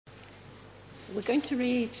We're going to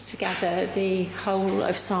read together the whole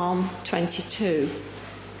of Psalm 22.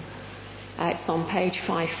 It's on page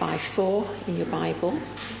 554 in your Bible,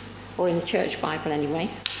 or in the church Bible anyway.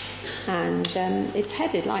 And it's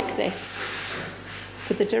headed like this: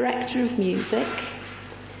 For the director of music,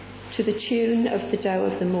 to the tune of the doe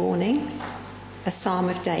of the morning, a psalm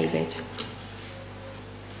of David.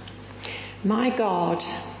 My God,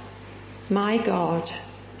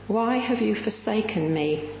 why have you forsaken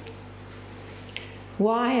me?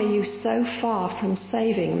 Why are you so far from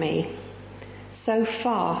saving me? So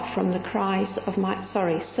far from my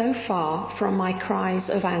cries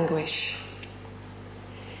of anguish.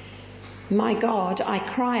 My God, I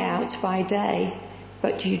cry out by day,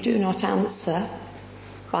 but you do not answer.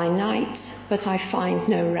 By night, but I find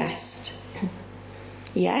no rest.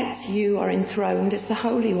 Yet you are enthroned as the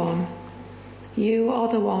Holy One. You are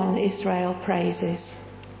the one Israel praises.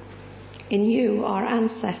 In you our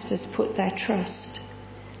ancestors put their trust.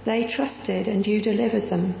 They trusted and you delivered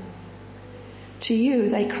them. To you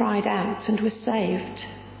they cried out and were saved.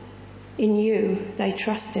 In you they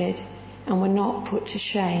trusted and were not put to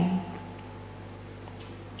shame.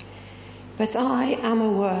 But I am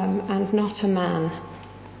a worm and not a man,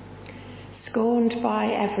 scorned by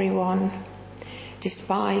everyone,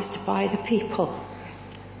 despised by the people.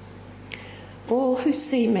 All who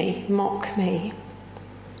see me mock me.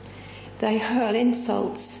 They hurl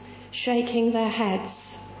insults, shaking their heads.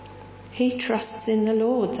 He trusts in the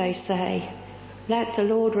Lord, they say. Let the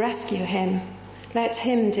Lord rescue him. Let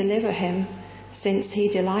him deliver him, since he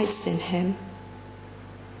delights in him.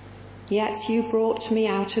 Yet you brought me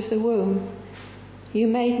out of the womb. You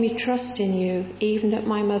made me trust in you, even at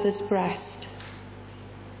my mother's breast.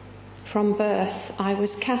 From birth I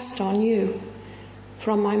was cast on you.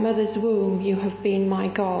 From my mother's womb you have been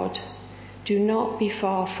my God. Do not be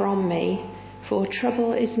far from me, for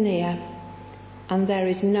trouble is near, and there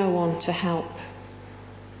is no one to help.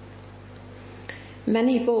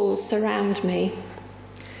 Many bulls surround me.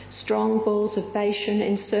 Strong bulls of Bashan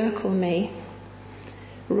encircle me.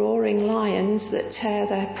 Roaring lions that tear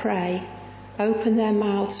their prey open their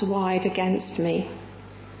mouths wide against me.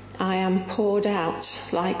 I am poured out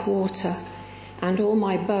like water, and all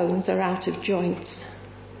my bones are out of joint.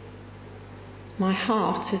 My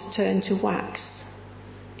heart has turned to wax.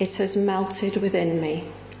 It has melted within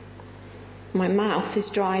me. My mouth is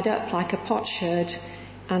dried up like a potsherd,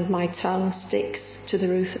 and my tongue sticks to the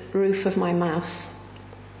roof of my mouth.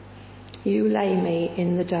 You lay me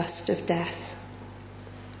in the dust of death.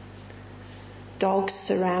 Dogs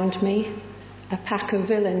surround me. A pack of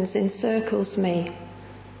villains encircles me.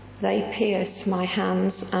 They pierce my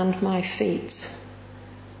hands and my feet.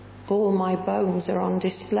 All my bones are on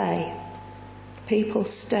display. People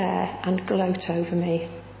stare and gloat over me.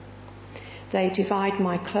 They divide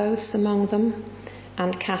my clothes among them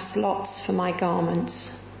and cast lots for my garments.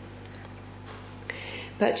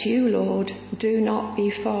 But you, Lord, do not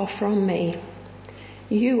be far from me.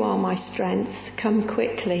 You are my strength. Come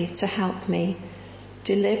quickly to help me.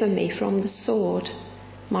 Deliver me from the sword,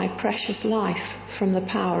 my precious life from the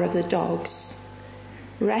power of the dogs.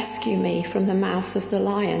 Rescue me from the mouth of the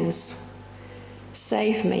lions.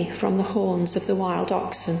 Save me from the horns of the wild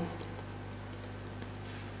oxen.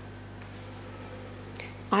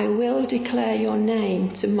 I will declare your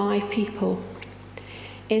name to my people.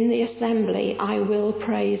 In the assembly I will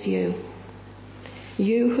praise you.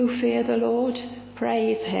 You who fear the Lord,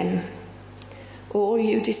 praise him. All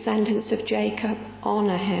you descendants of Jacob,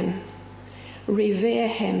 honour him. Revere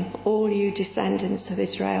him, all you descendants of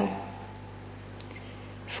Israel.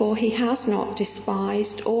 For he has not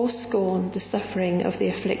despised or scorned the suffering of the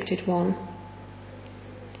afflicted one.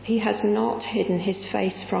 He has not hidden his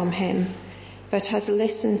face from him, but has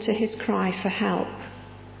listened to his cry for help.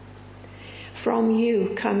 From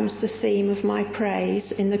you comes the theme of my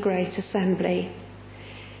praise in the great assembly.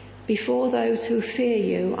 Before those who fear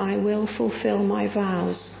you, I will fulfill my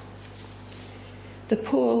vows. The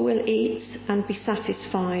poor will eat and be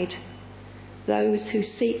satisfied. Those who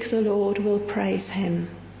seek the Lord will praise him.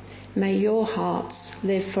 May your hearts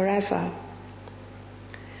live forever.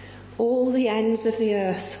 All the ends of the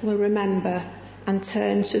earth will remember and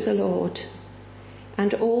turn to the Lord,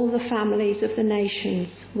 and all the families of the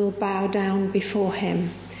nations will bow down before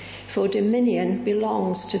him, for dominion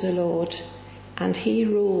belongs to the Lord, and he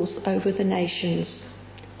rules over the nations.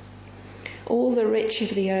 All the rich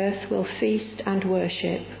of the earth will feast and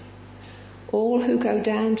worship. All who go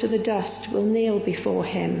down to the dust will kneel before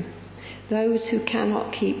him, those who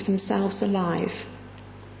cannot keep themselves alive.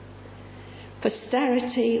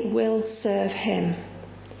 Posterity will serve him.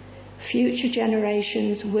 Future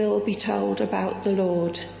generations will be told about the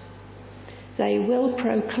Lord. They will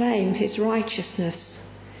proclaim his righteousness,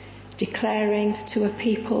 declaring to a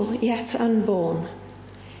people yet unborn,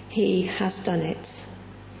 he has done it.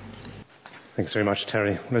 Thanks very much,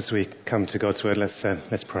 Terry. As we come to God's word,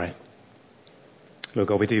 let's pray. Lord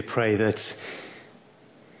God, we do pray that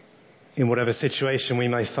in whatever situation we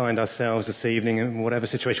may find ourselves this evening, in whatever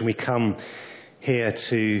situation we come here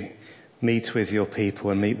to meet with your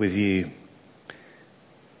people and meet with you,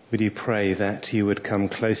 we do pray that you would come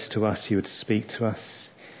close to us, you would speak to us,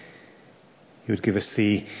 you would give us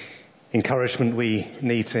the encouragement we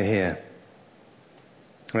need to hear.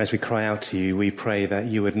 And as we cry out to you, we pray that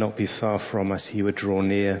you would not be far from us, you would draw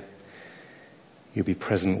near, you'd be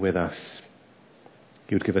present with us,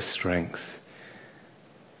 you would give us strength.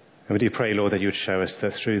 And we do pray, Lord, that you would show us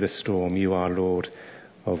that through the storm you are Lord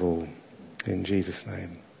of all. In Jesus'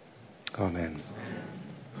 name, amen.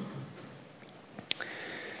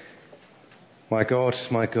 My God,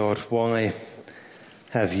 why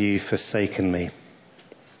have you forsaken me?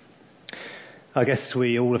 I guess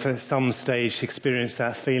we all have at some stage experienced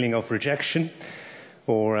that feeling of rejection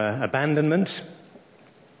or abandonment.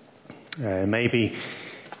 Maybe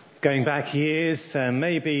going back years,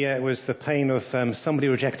 maybe it was the pain of somebody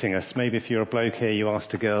rejecting us. Maybe if you're a bloke here, you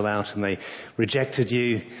asked a girl out and they rejected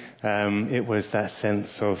you. It was that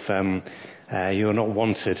sense of you're not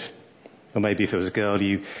wanted. Or maybe if it was a girl,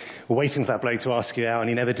 you were waiting for that bloke to ask you out and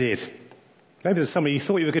he never did. Maybe there's somebody you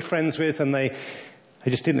thought you were good friends with and they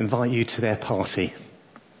just didn't invite you to their party.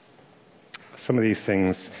 Some of these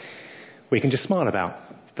things we can just smile about.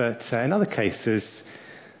 But in other cases,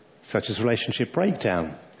 such as relationship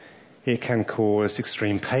breakdown, it can cause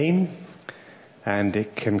extreme pain and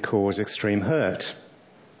it can cause extreme hurt.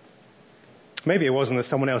 Maybe it wasn't that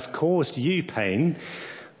someone else caused you pain,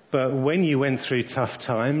 but when you went through tough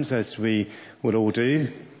times, as we will all do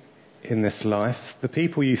in this life, the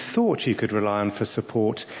people you thought you could rely on for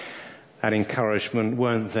support and encouragement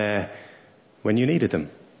weren't there when you needed them.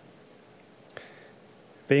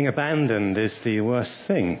 Being abandoned is the worst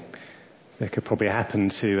thing that could probably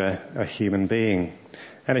happen to a human being.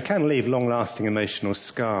 And it can leave long-lasting emotional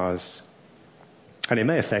scars. And it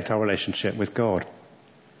may affect our relationship with God.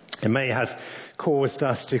 It may have caused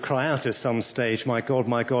us to cry out at some stage, my God,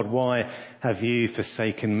 why have you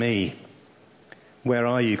forsaken me? Where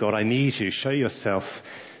are you, God? I need you. Show yourself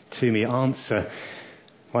to me. Answer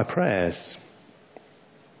my prayers.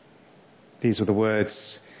 These were the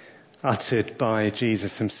words uttered by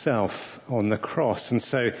Jesus himself on the cross. And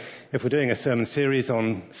so if we're doing a sermon series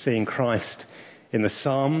on seeing Christ in the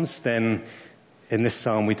Psalms, then in this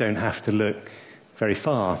psalm we don't have to look very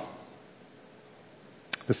far.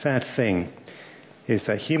 The sad thing is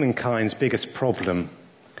that humankind's biggest problem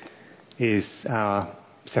is our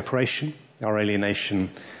separation, our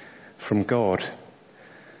alienation from God.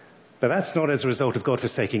 But that's not as a result of God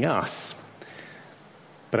forsaking us,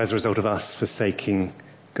 but as a result of us forsaking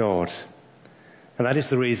God. And that is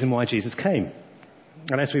the reason why Jesus came.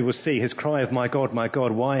 And as we will see, his cry of, my God,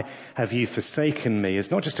 why have you forsaken me, is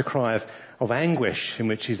not just a cry of anguish in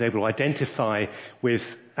which he's able to identify with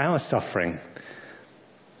our suffering,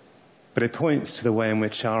 but it points to the way in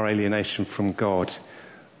which our alienation from God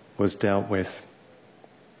was dealt with.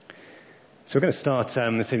 So we're going to start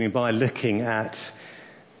this evening by looking at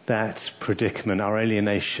that predicament, our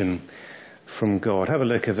alienation from God. Have a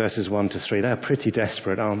look at verses 1 to 3. They're pretty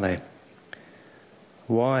desperate, aren't they?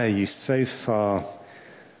 Why are you so far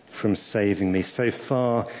from saving me, so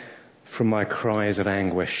far from my cries of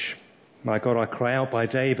anguish? My God, I cry out by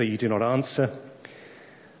day, but you do not answer.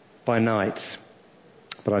 By night,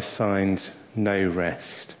 but I find no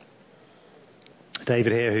rest.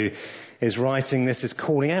 David here, who is writing this, is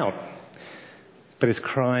calling out, but his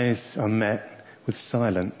cries are met with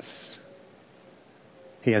silence.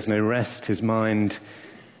 He has no rest. His mind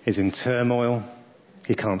is in turmoil.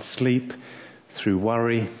 He can't sleep through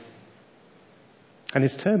worry. And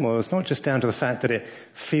his turmoil is not just down to the fact that it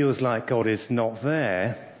feels like God is not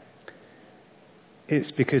there.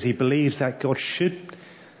 It's because he believes that God should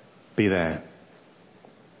be there.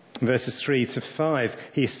 In verses 3 to 5,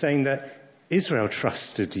 he's saying that Israel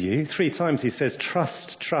trusted you. 3 times he says,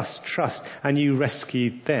 trust, trust, trust, and you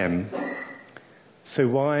rescued them. So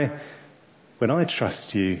why, when I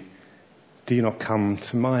trust you, do you not come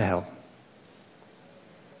to my help?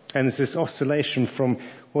 And there's this oscillation from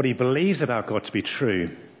what he believes about God to be true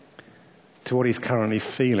to what he's currently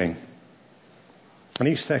feeling. And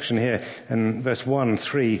each section here, in verse 1,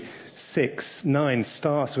 3, 6, 9,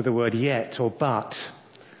 starts with the word yet or but.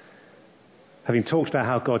 Having talked about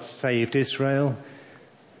how God saved Israel,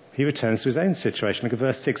 he returns to his own situation. Look at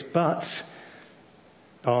verse 6. But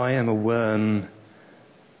I am a worm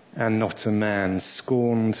and not a man,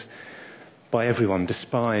 scorned by everyone,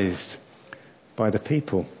 despised by the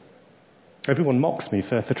people. Everyone mocks me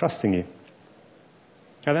for trusting you.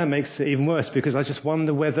 And that makes it even worse because I just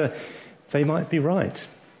wonder whether they might be right.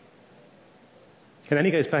 And then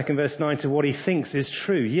he goes back in verse 9 to what he thinks is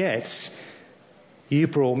true. Yet you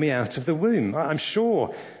brought me out of the womb. I'm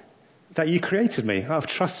sure that you created me. I've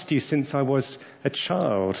trusted you since I was a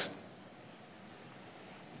child.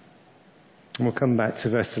 And we'll come back to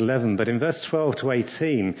verse 11. But in verse 12 to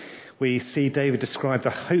 18, we see David describe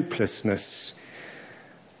the hopelessness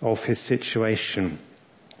of his situation.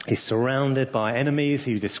 He's surrounded by enemies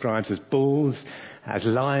he describes as bulls, as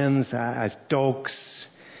lions, as dogs.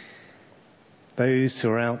 Those who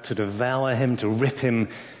are out to devour him, to rip him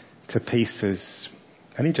to pieces.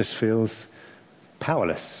 And he just feels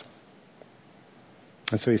powerless.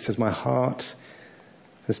 And so he says, my heart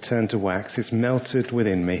has turned to wax. It's melted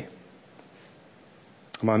within me.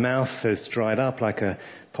 My mouth has dried up like a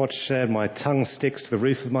potsherd. My tongue sticks to the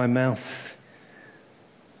roof of my mouth.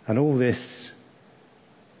 And all this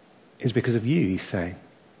is because of you, he's saying.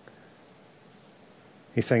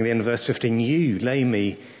 He's saying at the end of verse 15, you lay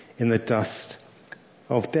me in the dust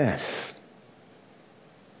of death.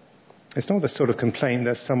 It's not the sort of complaint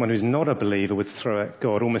that someone who's not a believer would throw at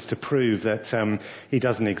God, almost to prove that he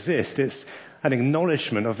doesn't exist. It's an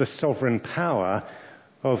acknowledgement of the sovereign power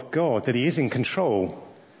of God, that he is in control,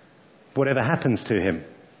 whatever happens to him.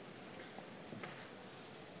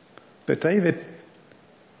 But David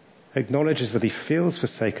acknowledges that he feels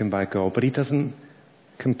forsaken by God, but he doesn't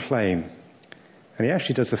complain. And he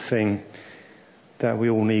actually does the thing that we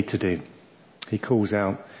all need to do. He calls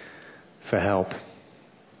out for help.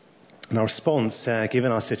 And our response,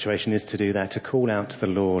 given our situation, is to do that, to call out to the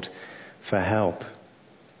Lord for help.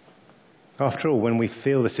 After all, when we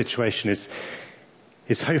feel the situation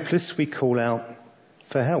is hopeless, we call out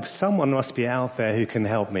for help. Someone must be out there who can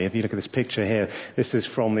help me. If you look at this picture here, this is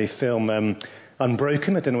from the film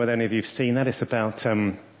Unbroken. I don't know whether any of you have seen that. It's about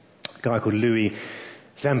a guy called Louis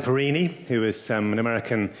Zamperini, who was an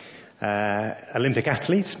American Olympic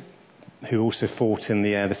athlete who also fought in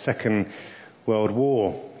the Second World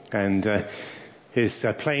War. And his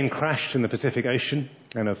plane crashed in the Pacific Ocean,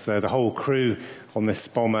 and of the whole crew on this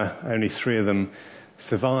bomber, only 3 of them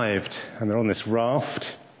survived. And they're on this raft,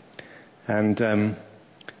 and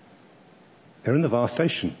they're in the vast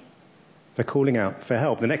ocean. They're calling out for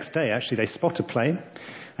help. The next day, actually, they spot a plane,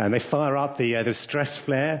 and they fire up the distress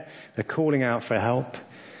flare. They're calling out for help,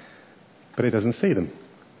 but it doesn't see them.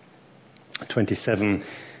 27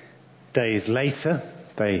 days later,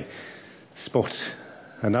 they spot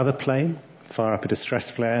another plane, fire up a distress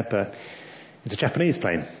flare, but it's a Japanese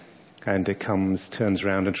plane, and it turns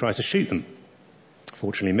around and tries to shoot them.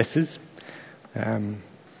 Fortunately misses.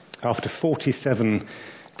 After 47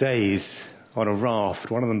 days on a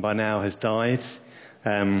raft, one of them by now has died.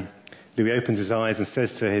 Louis opens his eyes and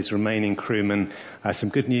says to his remaining crewmen, some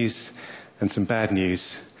good news and some bad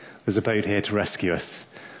news. There's a boat here to rescue us,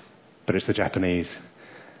 but it's the Japanese.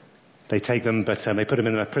 They take them, but they put them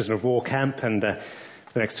in a prisoner of war camp, and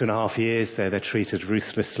for the next 2.5 years they're treated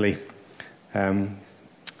ruthlessly.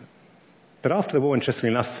 But after the war, interestingly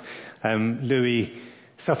enough, Louis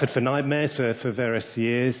suffered from nightmares for various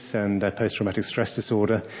years and post-traumatic stress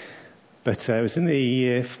disorder. But it was in the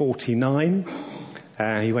year 49,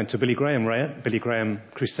 he went to Billy Graham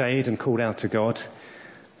crusade and called out to God,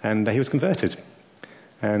 and he was converted.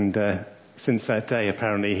 And since that day,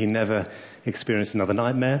 apparently, he never experienced another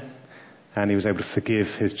nightmare, and he was able to forgive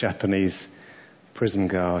his Japanese prison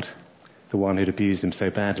guard, the one who'd abused him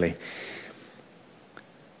so badly.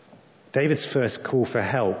 David's first call for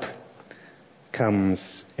help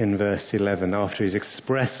comes in verse 11, after he's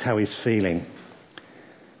expressed how he's feeling.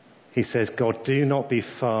 He says, God, do not be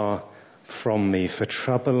far from me, for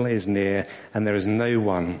trouble is near, and there is no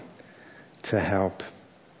one to help.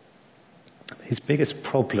 His biggest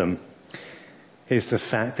problem is the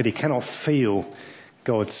fact that he cannot feel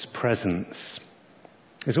God's presence.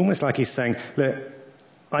 It's almost like he's saying, look,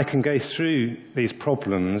 I can go through these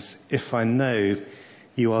problems if I know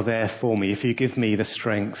you are there for me, if you give me the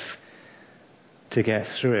strength to get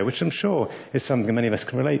through it, which I'm sure is something many of us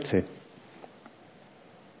can relate to.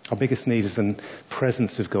 Our biggest need is the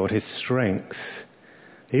presence of God, his strength.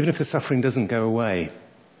 Even if the suffering doesn't go away,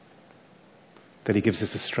 that he gives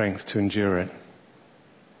us the strength to endure it.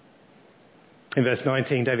 In verse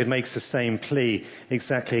 19, David makes the same plea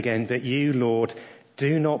exactly again, that you, Lord,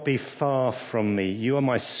 do not be far from me. You are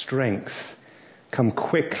my strength. Come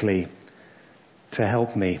quickly to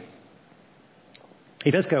help me. He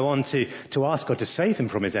does go on to ask God to save him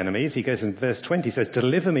from his enemies. He goes in verse 20, he says,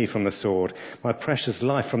 "Deliver me from the sword, my precious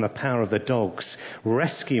life from the power of the dogs.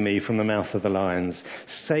 Rescue me from the mouth of the lions.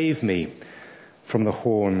 Save me from the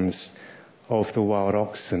horns of the wild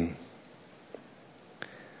oxen."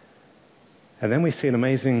 And then we see an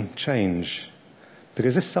amazing change,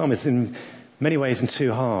 because this psalm is in many ways in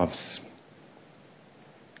two halves.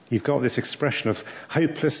 You've got this expression of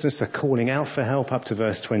hopelessness, a calling out for help up to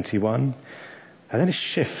verse 21. And then it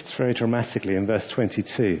shifts very dramatically in verse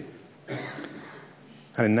 22.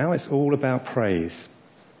 And now it's all about praise.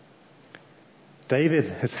 David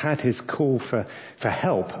has had his call for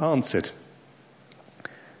help answered.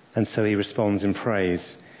 And so he responds in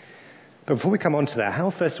praise. But before we come on to that,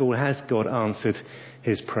 how first of all has God answered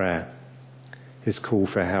his prayer, his call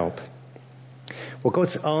for help? Well,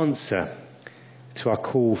 God's answer to our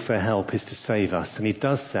call for help is to save us. And he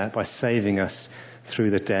does that by saving us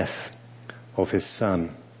through the death of his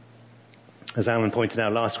Son. As Alan pointed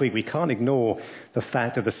out last week, we can't ignore the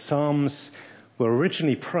fact that the Psalms were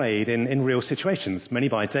originally prayed in real situations. Many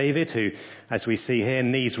by David, who, as we see here,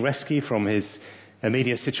 needs rescue from his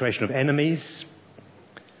immediate situation of enemies.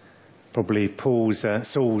 Probably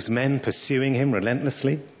Saul's men pursuing him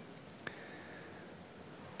relentlessly.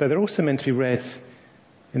 But they're also meant to be read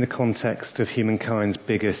in the context of humankind's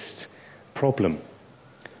biggest problem,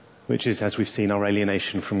 which is, as we've seen, our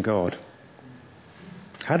alienation from God.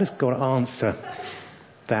 How does God answer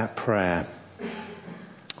that prayer?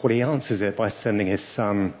 Well, he answers it by sending his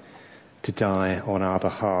Son to die on our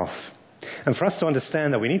behalf. And for us to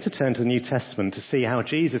understand that, we need to turn to the New Testament to see how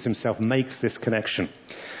Jesus himself makes this connection.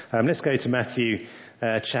 Let's go to Matthew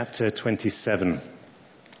chapter 27.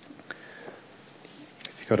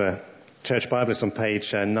 If you've got a church Bible, it's on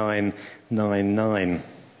page 999.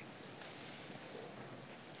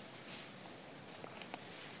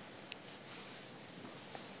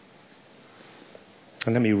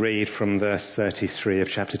 And let me read from verse 33 of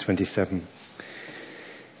chapter 27.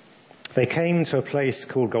 They came to a place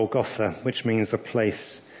called Golgotha, which means the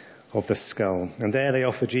place of the skull. And there they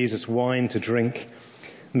offered Jesus wine to drink,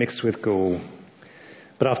 mixed with gall.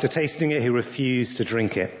 But after tasting it, he refused to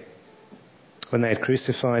drink it. When they had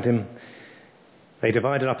crucified him, they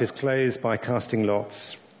divided up his clothes by casting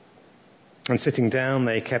lots. And sitting down,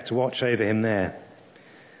 they kept watch over him there.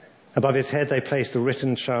 Above his head they placed a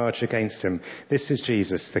written charge against him. "This is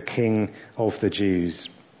Jesus, the King of the Jews."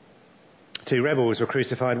 2 rebels were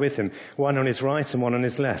crucified with him, one on his right and one on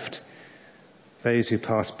his left. Those who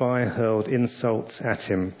passed by hurled insults at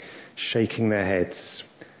him, shaking their heads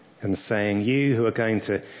and saying, "You who are going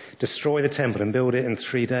to destroy the temple and build it in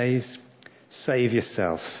 3 days, save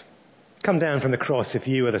yourself. Come down from the cross if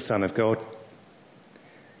you are the Son of God."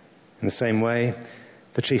 In the same way,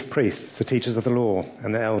 the chief priests, the teachers of the law,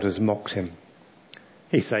 and the elders mocked him.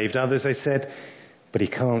 "He saved others," they said, "but he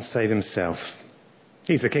can't save himself.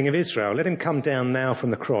 He's the King of Israel. Let him come down now from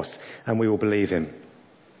the cross, and we will believe him.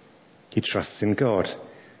 He trusts in God.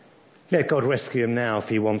 Let God rescue him now if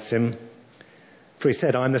he wants him. For he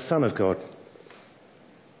said, 'I'm the Son of God.'"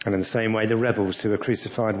 And in the same way, the rebels who were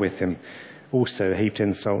crucified with him also heaped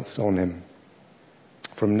insults on him.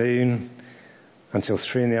 From noon until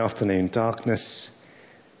 3 p.m, darkness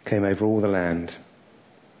came over all the land.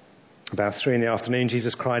 About 3 p.m,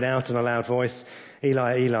 Jesus cried out in a loud voice,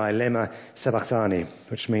 "Eli, Eli, lema sabachthani,"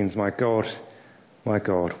 which means, my God,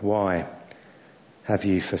 why have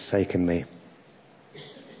you forsaken me?"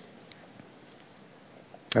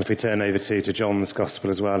 And if we turn over to John's Gospel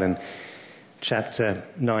as well, in chapter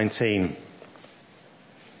 19,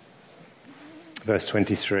 verse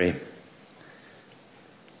 23.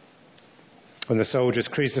 When the soldiers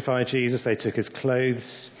crucified Jesus, they took his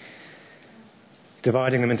clothes,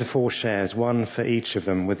 dividing them into 4 shares, one for each of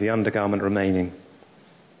them, with the undergarment remaining.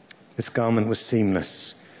 This garment was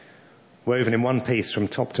seamless, woven in one piece from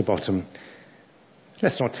top to bottom.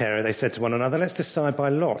 "Let's not tear it," they said to one another. "Let's decide by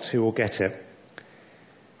lot who will get it."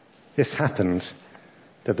 This happened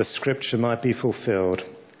that the scripture might be fulfilled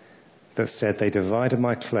that said, "They divided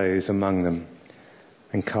my clothes among them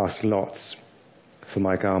and cast lots for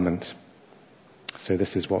my garment." So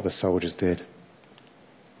this is what the soldiers did.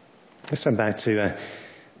 Let's turn back to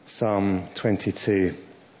Psalm 22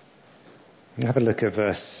 and have a look at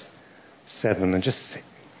verse 7 and just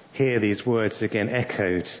hear these words again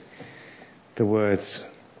echoed, the words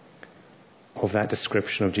of that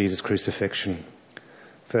description of Jesus' crucifixion.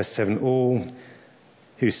 Verse 7, "All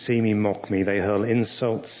who see me mock me, they hurl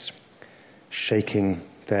insults, shaking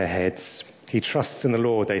their heads. He trusts in the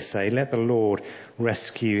Lord," they say. "Let the Lord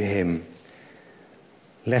rescue him.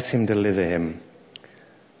 Let him deliver him,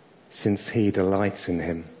 since he delights in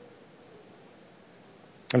him."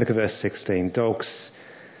 And look at verse 16. Dogs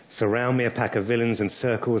surround me, a pack of villains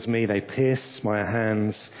encircles me. They pierce my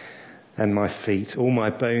hands and my feet. All my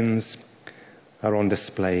bones are on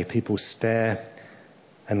display. People stare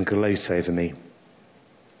and gloat over me.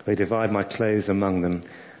 They divide my clothes among them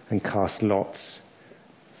and cast lots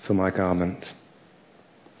for my garment.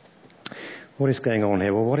 What is going on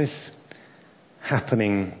here? Well, what is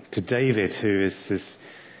happening to David, who is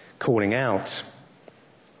calling out,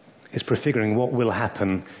 is prefiguring what will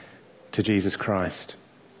happen to Jesus Christ.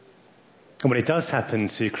 And when it does happen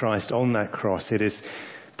to Christ on that cross, it is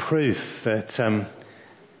proof that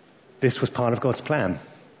this was part of God's plan.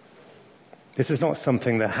 This is not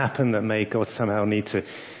something that happened that made God somehow need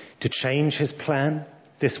to change his plan.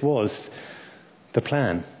 This was the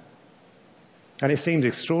plan. And it seems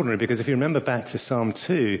extraordinary because if you remember back to Psalm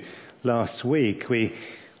 2 last week, we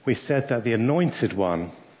said that the anointed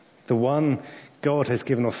one, the one God has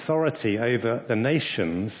given authority over the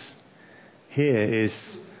nations, here is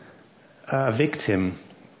a victim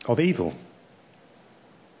of evil.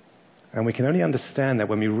 And we can only understand that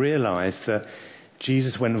when we realize that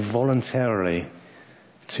Jesus went voluntarily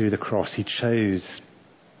to the cross. He chose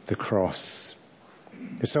the cross.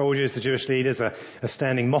 The soldiers, the Jewish leaders are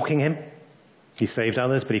standing mocking him. He saved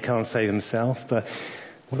others, but he can't save himself. But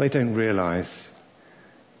what they don't realize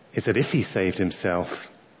is that if he saved himself,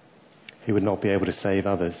 he would not be able to save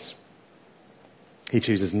others. He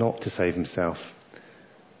chooses not to save himself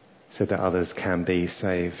so that others can be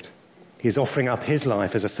saved. He's offering up his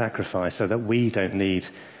life as a sacrifice so that we don't need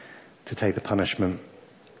to take the punishment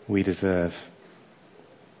we deserve.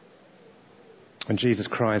 And Jesus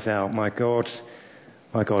cries out, my God,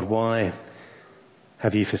 why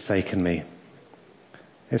have you forsaken me?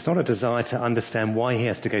 It's not a desire to understand why he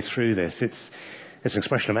has to go through this. It's an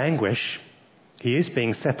expression of anguish. He is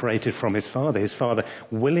being separated from his Father. His Father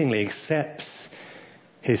willingly accepts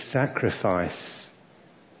his sacrifice,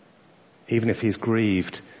 even if he's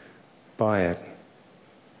grieved by it.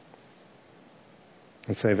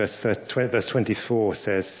 And so verse 24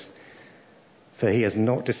 says, for he has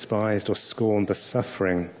not despised or scorned the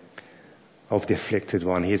suffering of the afflicted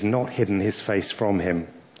one. He has not hidden his face from him,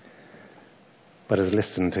 but has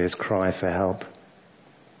listened to his cry for help.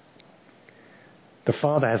 The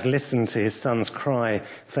Father has listened to his Son's cry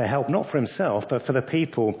for help, not for himself, but for the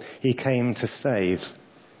people he came to save.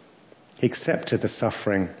 He accepted the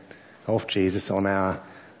suffering of Jesus on our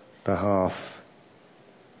behalf.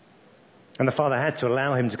 And the Father had to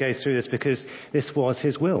allow him to go through this because this was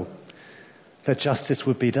his will, that justice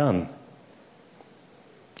would be done.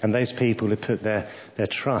 And those people who put their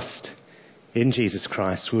trust in Jesus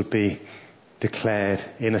Christ would be declared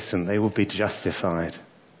innocent. They would be justified.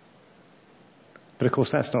 But of course,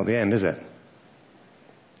 that's not the end, is it?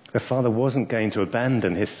 The Father wasn't going to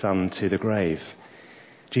abandon his Son to the grave.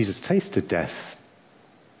 Jesus tasted death,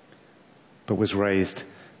 but was raised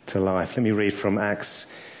to life. Let me read from Acts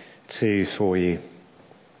 2 for you.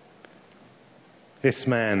 This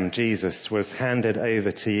man, Jesus, was handed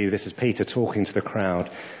over to you. This is Peter talking to the crowd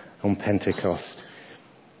on Pentecost.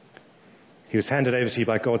 He was handed over to you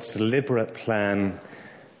by God's deliberate plan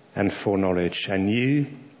and foreknowledge. And you,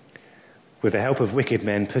 with the help of wicked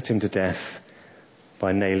men, put him to death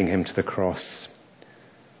by nailing him to the cross.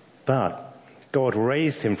 But God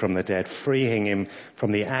raised him from the dead, freeing him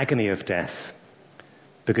from the agony of death,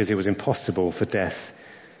 because it was impossible for death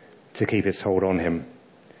to keep its hold on him.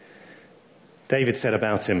 David said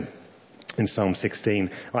about him in Psalm 16,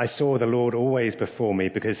 I saw the Lord always before me,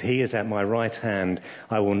 because he is at my right hand,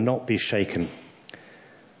 I will not be shaken.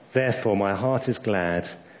 Therefore my heart is glad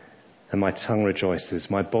and my tongue rejoices.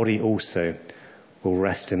 My body also will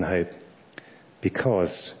rest in hope,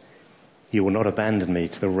 because you will not abandon me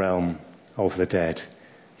to the realm of the dead.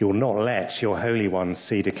 You will not let your Holy One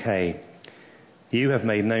see decay. You have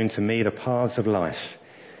made known to me the paths of life.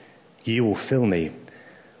 You will fill me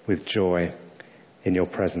with joy in your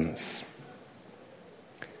presence.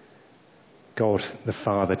 God the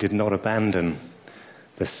Father did not abandon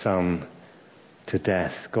the Son to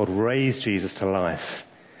death. God raised Jesus to life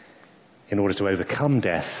in order to overcome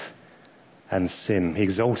death and sin. He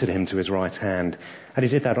exalted him to his right hand, and he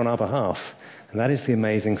did that on our behalf. And that is the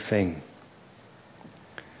amazing thing.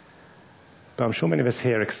 But I'm sure many of us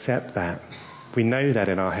here accept that. We know that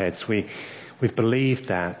in our heads. We've believed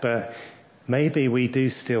that. But maybe we do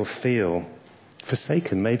still feel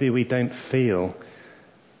forsaken. Maybe we don't feel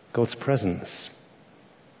God's presence.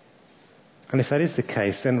 And if that is the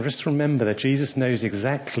case, then just remember that Jesus knows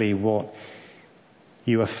exactly what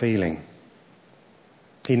you are feeling.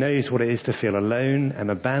 He knows what it is to feel alone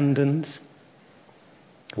and abandoned.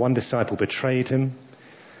 One disciple betrayed him.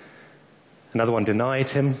 Another one denied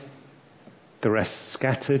him. The rest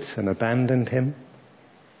scattered and abandoned him.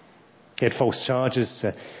 He had false charges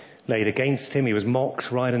laid against him. He was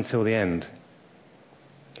mocked right until the end.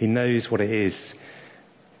 He knows what it is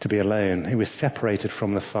to be alone. He was separated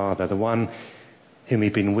from the Father, the one whom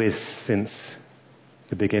he'd been with since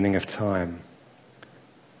the beginning of time.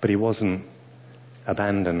 But he wasn't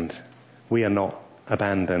abandoned. We are not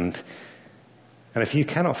abandoned. And if you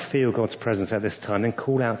cannot feel God's presence at this time, then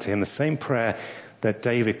call out to him the same prayer that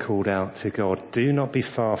David called out to God. Do not be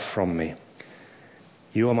far from me.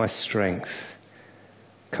 You are my strength.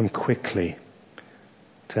 Come quickly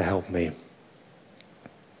to help me.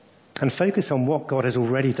 And focus on what God has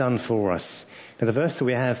already done for us. Now, the verse that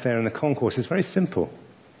we have there in the concourse is very simple,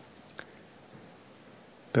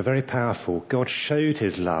 but very powerful. God showed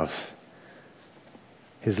his love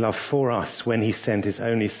for us when he sent his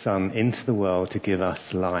only Son into the world to give us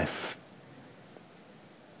life.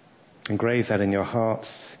 Engrave that in your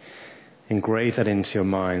hearts, engrave that into your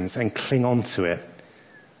minds, and cling on to it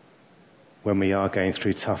when we are going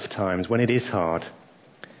through tough times, when it is hard.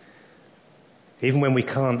 Even when we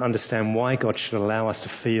can't understand why God should allow us to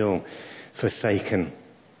feel forsaken.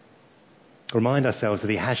 Remind ourselves that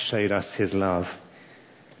he has showed us his love.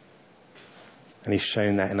 And he's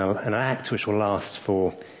shown that in an act which will last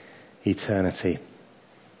for eternity.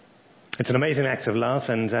 It's an amazing act of love,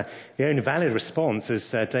 and the only valid response, as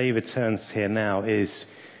David turns here now, is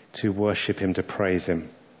to worship him, to praise him.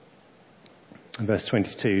 In verse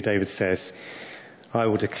 22, David says, I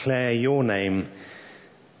will declare your name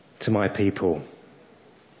to my people.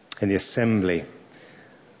 In the assembly,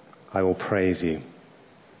 I will praise you.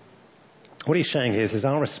 What he's saying here is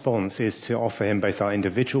our response is to offer him both our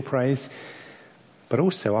individual praise, but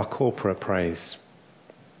also our corporate praise.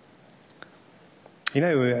 You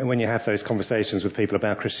know, when you have those conversations with people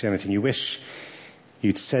about Christianity, and you wish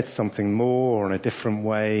you'd said something more or in a different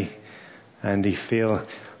way, and you feel,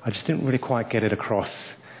 I just didn't really quite get it across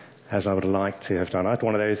as I would like to have done. I had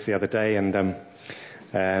one of those the other day, and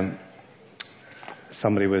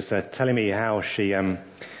somebody was telling me how she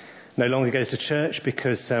no longer goes to church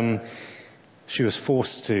because she was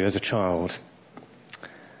forced to as a child.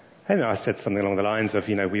 And I said something along the lines of,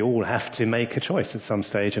 we all have to make a choice at some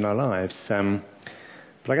stage in our lives.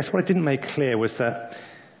 But I guess what I didn't make clear was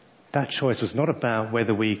that choice was not about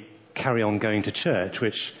whether we carry on going to church,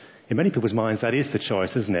 which in many people's minds that is the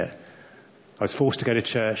choice, isn't it? I was forced to go to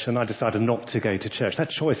church and I decided not to go to church. That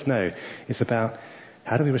choice, no. It's about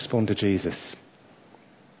how do we respond to Jesus?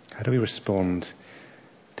 How do we respond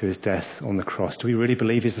to his death on the cross? Do we really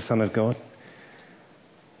believe he's the Son of God?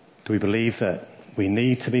 Do we believe that we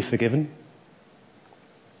need to be forgiven?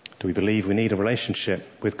 Do we believe we need a relationship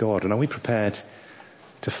with God? And are we prepared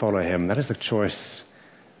to follow him? That is the choice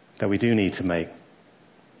that we do need to make,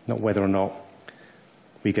 not whether or not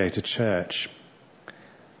we go to church.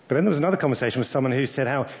 But then there was another conversation with someone who said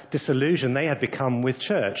how disillusioned they had become with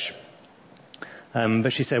church.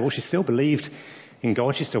 But she said, well, she still believed in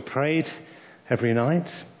God. She still prayed every night.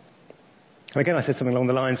 And again, I said something along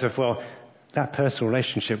the lines of, well, that personal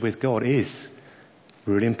relationship with God is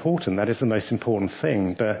really important. That is the most important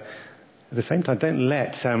thing. But at the same time, don't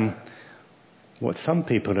let what some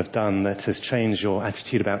people have done that has changed your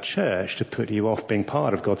attitude about church to put you off being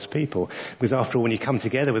part of God's people. Because after all, when you come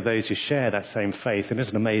together with those who share that same faith, it is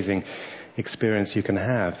an amazing experience you can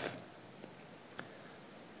have.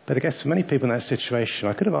 But I guess for many people in that situation,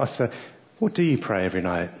 I could have asked her, what do you pray every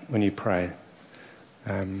night when you pray?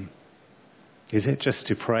 Is it just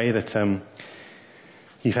to pray that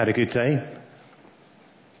you've had a good day?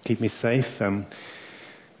 Keep me safe?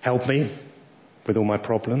 Help me with all my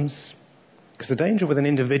problems? Because the danger with an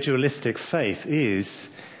individualistic faith is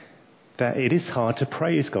that it is hard to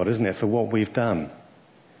praise God, isn't it, for what we've done.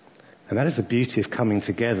 And that is the beauty of coming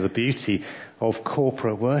together, the beauty of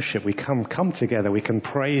corporate worship. We come together, we can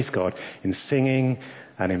praise God in singing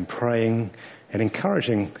and in praying and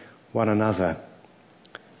encouraging one another.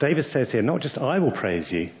 David says here, not just I will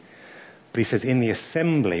praise you, but he says in the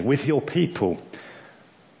assembly, with your people,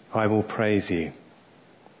 I will praise you.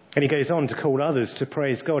 And he goes on to call others to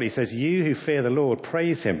praise God. He says, you who fear the Lord,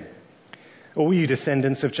 praise him. All you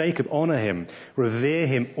descendants of Jacob, honour him. Revere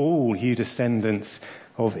him, all you descendants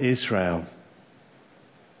of Israel.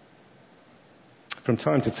 From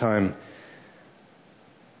time to time,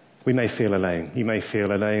 we may feel alone. You may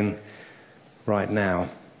feel alone right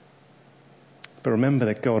now. But remember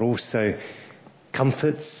that God also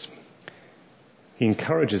comforts. He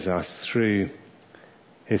encourages us through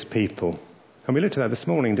his people. And we looked at that this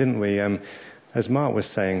morning, didn't we? As Mark was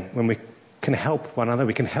saying, when we can help one another.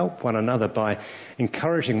 We can help one another by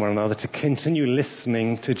encouraging one another to continue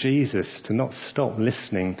listening to Jesus, to not stop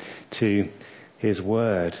listening to his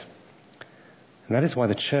word. And that is why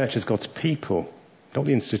the church as God's people, not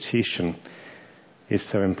the institution, is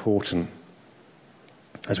so important.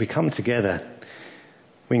 As we come together,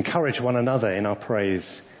 we encourage one another in our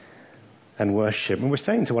praise and worship. And we're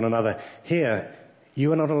saying to one another, here,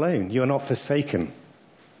 you are not alone. You are not forsaken.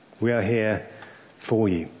 We are here for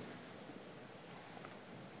you.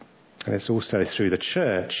 And it's also through the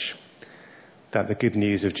church that the good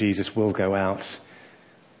news of Jesus will go out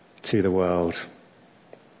to the world.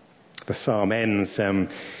 The psalm ends in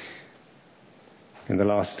the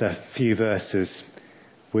last few verses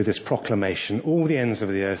with this proclamation. All the ends of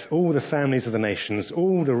the earth, all the families of the nations,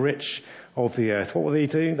 all the rich of the earth. What will they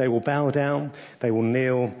do? They will bow down. They will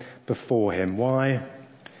kneel before him. Why?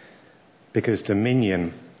 Because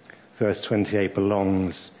dominion, verse 28,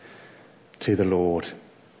 belongs to the Lord.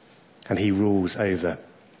 And he rules over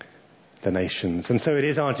the nations. And so it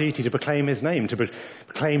is our duty to proclaim his name, to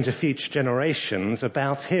proclaim to future generations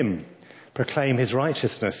about him, proclaim his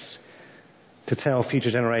righteousness, to tell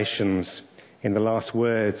future generations in the last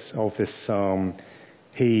words of this psalm,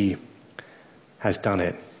 he has done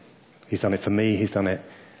it. He's done it for me, he's done it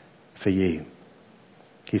for you.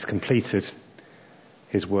 He's completed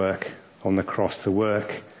his work on the cross, the work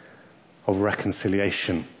of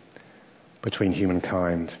reconciliation between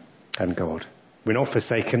humankind and God. We're not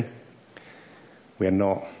forsaken. We are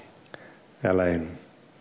not alone.